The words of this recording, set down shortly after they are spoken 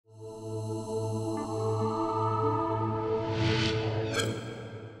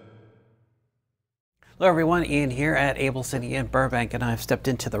Hello everyone, Ian here at AbelCine in Burbank, and I've stepped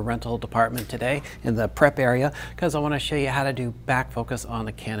into the rental department today in the prep area because I want to show you how to do back focus on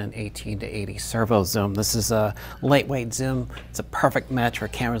the Canon 18-80 Servo Zoom. This is a lightweight zoom. It's a perfect match for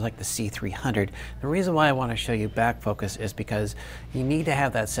cameras like the C300. The reason why I want to show you back focus is because you need to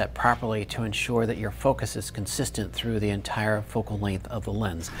have that set properly to ensure that your focus is consistent through the entire focal length of the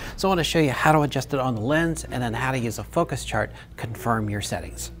lens. So I want to show you how to adjust it on the lens and then how to use a focus chart to confirm your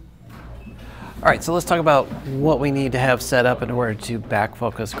settings. All right, so let's talk about what we need to have set up in order to back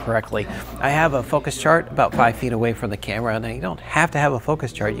focus correctly. I have a focus chart about 5 feet away from the camera. Now, you don't have to have a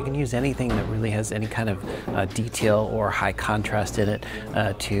focus chart. You can use anything that really has any kind of detail or high contrast in it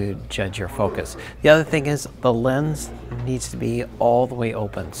to judge your focus. The other thing is the lens needs to be all the way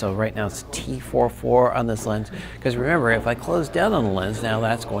open. So right now it's T4.4 on this lens, because remember, if I close down on the lens, now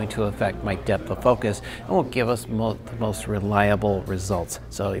that's going to affect my depth of focus and will give us the most reliable results.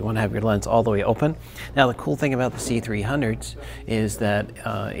 So you want to have your lens all the way open. Now the cool thing about the C300s is that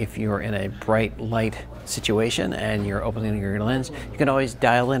if you're in a bright light situation and you're opening your lens, you can always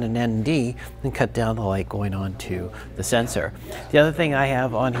dial in an ND and cut down the light going on to the sensor. The other thing I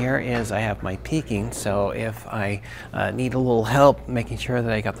have on here is I have my peaking, so if I need a little help making sure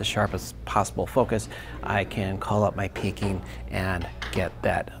that I got the sharpest possible focus, I can call up my peaking and get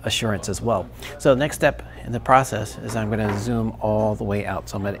that assurance as well. So the next step in the process is I'm going to zoom all the way out.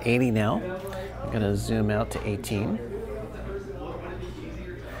 So I'm at 80 now. I'm going to zoom out to 18.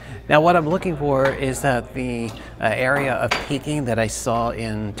 Now what I'm looking for is that the area of peaking that I saw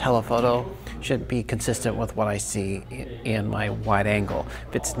in telephoto should be consistent with what I see in my wide angle.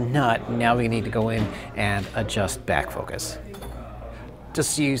 If it's not, now we need to go in and adjust back focus.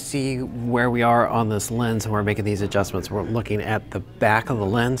 Just so you see where we are on this lens and we're making these adjustments, we're looking at the back of the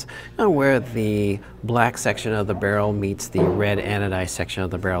lens and where the black section of the barrel meets the red anodized section of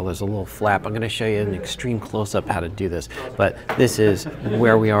the barrel. There's a little flap. I'm going to show you an extreme close-up how to do this, but this is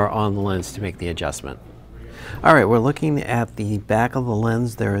where we are on the lens to make the adjustment. All right, we're looking at the back of the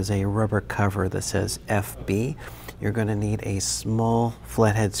lens. There is a rubber cover that says FB. You're going to need a small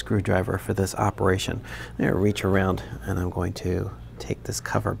flathead screwdriver for this operation. I'm going to reach around and I'm going to take this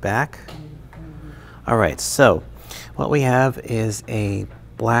cover back. All right, so what we have is a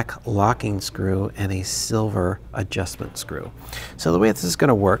black locking screw and a silver adjustment screw. So the way this is going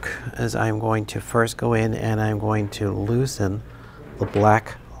to work is I'm going to first go in and I'm going to loosen the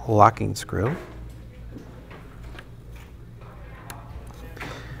black locking screw.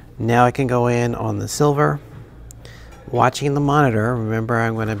 Now I can go in on the silver, watching the monitor. Remember,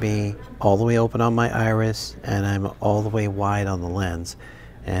 I'm going to be all the way open on my iris and I'm all the way wide on the lens,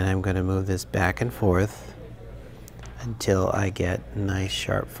 and I'm going to move this back and forth until I get nice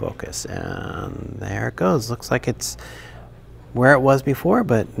sharp focus, and there it goes. Looks like it's where it was before,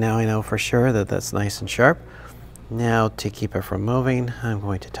 but now I know for sure that that's nice and sharp. Now to keep it from moving, I'm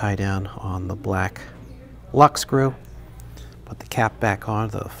going to tie down on the black lock screw, put the cap back on,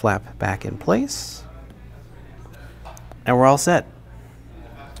 the flap back in place, and we're all set.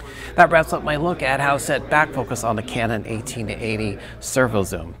 That wraps up my look at how to set back focus on the Canon 18-80 Servo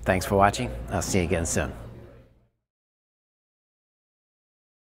Zoom. Thanks for watching. I'll see you again soon.